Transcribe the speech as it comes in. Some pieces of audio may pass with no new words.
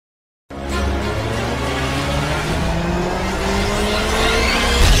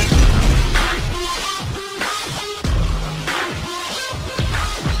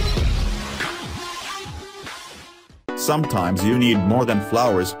sometimes you need more than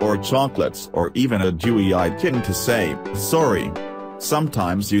flowers or chocolates or even a dewy-eyed kitten to say, sorry.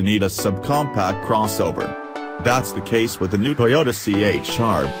 Sometimes you need a subcompact crossover. That's the case with the new Toyota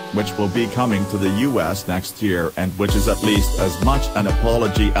CHR, which will be coming to the US next year and which is at least as much an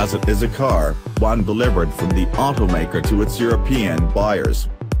apology as it is a car, one delivered from the automaker to its European buyers.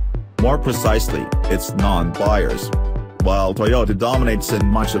 More precisely, its non-buyers. While Toyota dominates in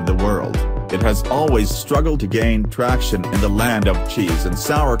much of the world, it has always struggled to gain traction in the land of cheese and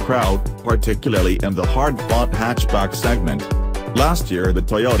sauerkraut, particularly in the hard-fought hatchback segment. Last year the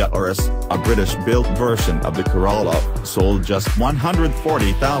Toyota Urus, a British-built version of the Corolla, sold just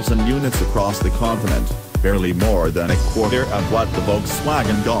 140,000 units across the continent, barely more than a quarter of what the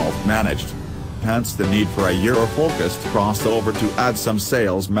Volkswagen Golf managed. Hence the need for a Euro-focused crossover to add some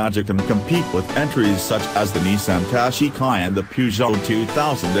sales magic and compete with entries such as the Nissan Qashqai and the Peugeot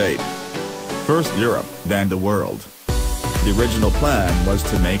 2008. First Europe, then the world. The original plan was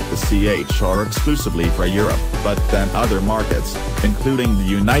to make the CHR exclusively for Europe, but then other markets, including the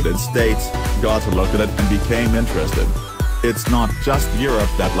United States, got to look at it and became interested. It's not just Europe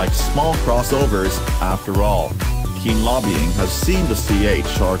that likes small crossovers, after all. Keen lobbying has seen the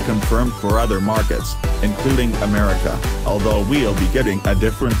CHR confirmed for other markets, including America, although we'll be getting a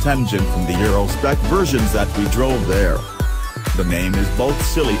different engine from the Euro Spec versions that we drove there. The name is both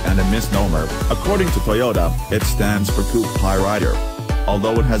silly and a misnomer. According to Toyota, it stands for Coupe High Rider.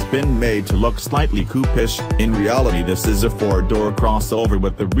 Although it has been made to look slightly coupe-ish, in reality this is a four-door crossover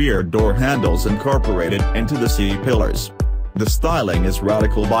with the rear door handles incorporated into the C-pillars. The styling is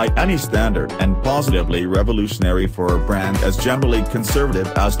radical by any standard and positively revolutionary for a brand as generally conservative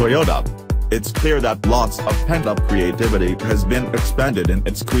as Toyota. It's clear that lots of pent-up creativity has been expended in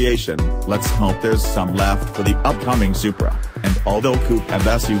its creation. Let's hope there's some left for the upcoming Supra, and although coupe and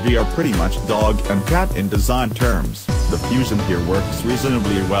SUV are pretty much dog and cat in design terms, the fusion here works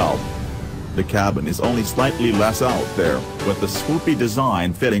reasonably well. The cabin is only slightly less out there, with the swoopy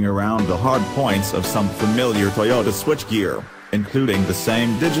design fitting around the hard points of some familiar Toyota switchgear, including the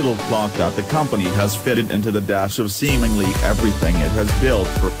same digital clock that the company has fitted into the dash of seemingly everything it has built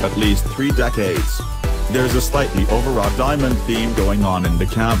for at least 3 decades. There's a slightly overwrought diamond theme going on in the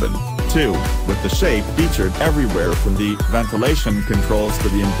cabin, too, with the shape featured everywhere from the ventilation controls to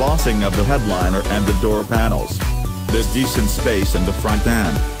the embossing of the headliner and the door panels. There's decent space in the front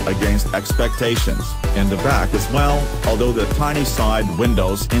end, against expectations, in the back as well, although the tiny side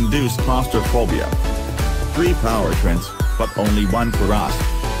windows induce claustrophobia. 3 powertrains, but only one for us.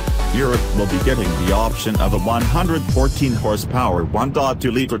 Europe will be getting the option of a 114-horsepower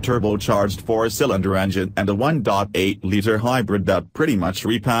 1.2-liter turbocharged 4-cylinder engine and a 1.8-liter hybrid that pretty much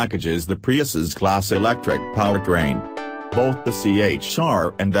repackages the Prius's class electric powertrain. Both the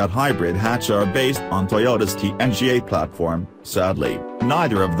CHR and that hybrid hatch are based on Toyota's TNGA platform. Sadly,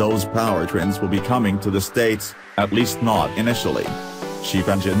 neither of those powertrains will be coming to the States, at least not initially. Chief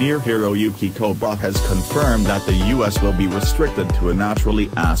Engineer Hiroyuki Koba has confirmed that the US will be restricted to a naturally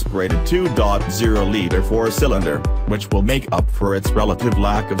aspirated 2.0-liter 4-cylinder, which will make up for its relative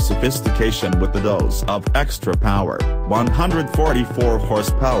lack of sophistication with the dose of extra power. 144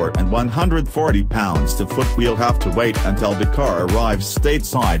 horsepower and 140 pounds-to-foot. We'll have to wait until the car arrives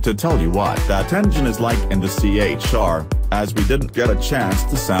stateside to tell you what that engine is like in the CHR, as we didn't get a chance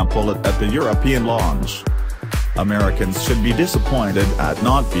to sample it at the European launch. Americans should be disappointed at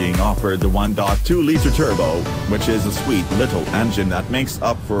not being offered the 1.2-liter turbo, which is a sweet little engine that makes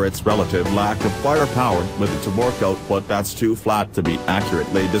up for its relative lack of firepower with its torque output that's too flat to be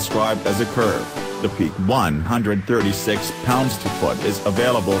accurately described as a curve. The peak 136 pounds-to-foot is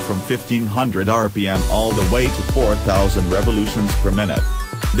available from 1500 RPM all the way to 4000 revolutions per minute.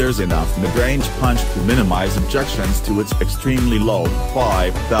 There's enough mid-range punch to minimize objections to its extremely low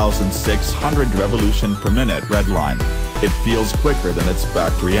 5,600 revolution per minute redline. It feels quicker than its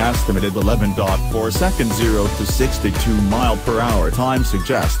factory-estimated 11.4 second 0 to 62 mph time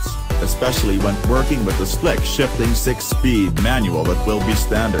suggests, especially when working with the slick shifting 6-speed manual that will be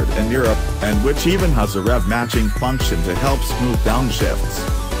standard in Europe, and which even has a rev matching function to help smooth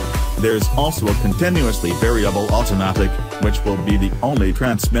downshifts. There's also a continuously variable automatic, which will be the only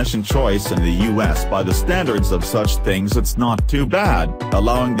transmission choice in the US by the standards of such things. It's not too bad,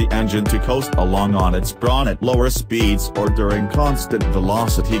 allowing the engine to coast along on its brawn at lower speeds or during constant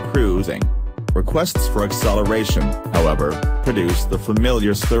velocity cruising. Requests for acceleration, however, produce the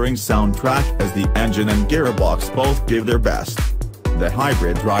familiar slurring soundtrack as the engine and gearbox both give their best. The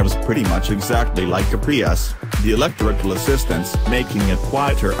hybrid drives pretty much exactly like a Prius, the electrical assistance making it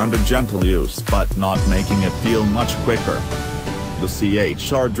quieter under gentle use but not making it feel much quicker. The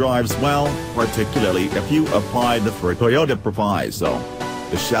CHR drives well, particularly if you apply the for Toyota proviso.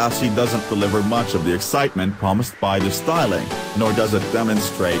 The chassis doesn't deliver much of the excitement promised by the styling, nor does it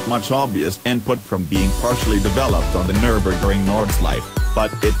demonstrate much obvious input from being partially developed on the Nürburgring Nordschleife,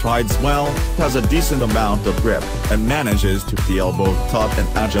 but it rides well, has a decent amount of grip, and manages to feel both tough and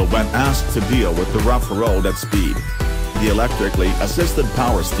agile when asked to deal with the rough road at speed. The electrically assisted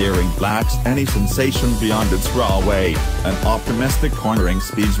power steering lacks any sensation beyond its raw weight, and optimistic cornering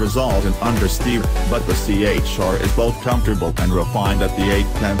speeds result in understeer, but the CHR is both comfortable and refined at the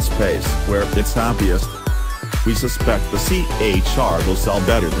 8/10 pace where it's happiest. We suspect the CHR will sell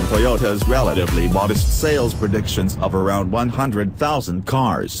better than Toyota's relatively modest sales predictions of around 100,000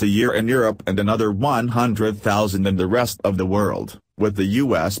 cars a year in Europe and another 100,000 in the rest of the world, with the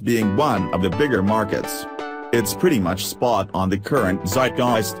US being one of the bigger markets. It's pretty much spot on the current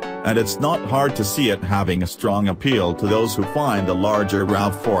zeitgeist, and it's not hard to see it having a strong appeal to those who find the larger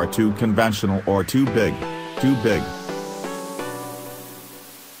RAV4 too conventional or too big.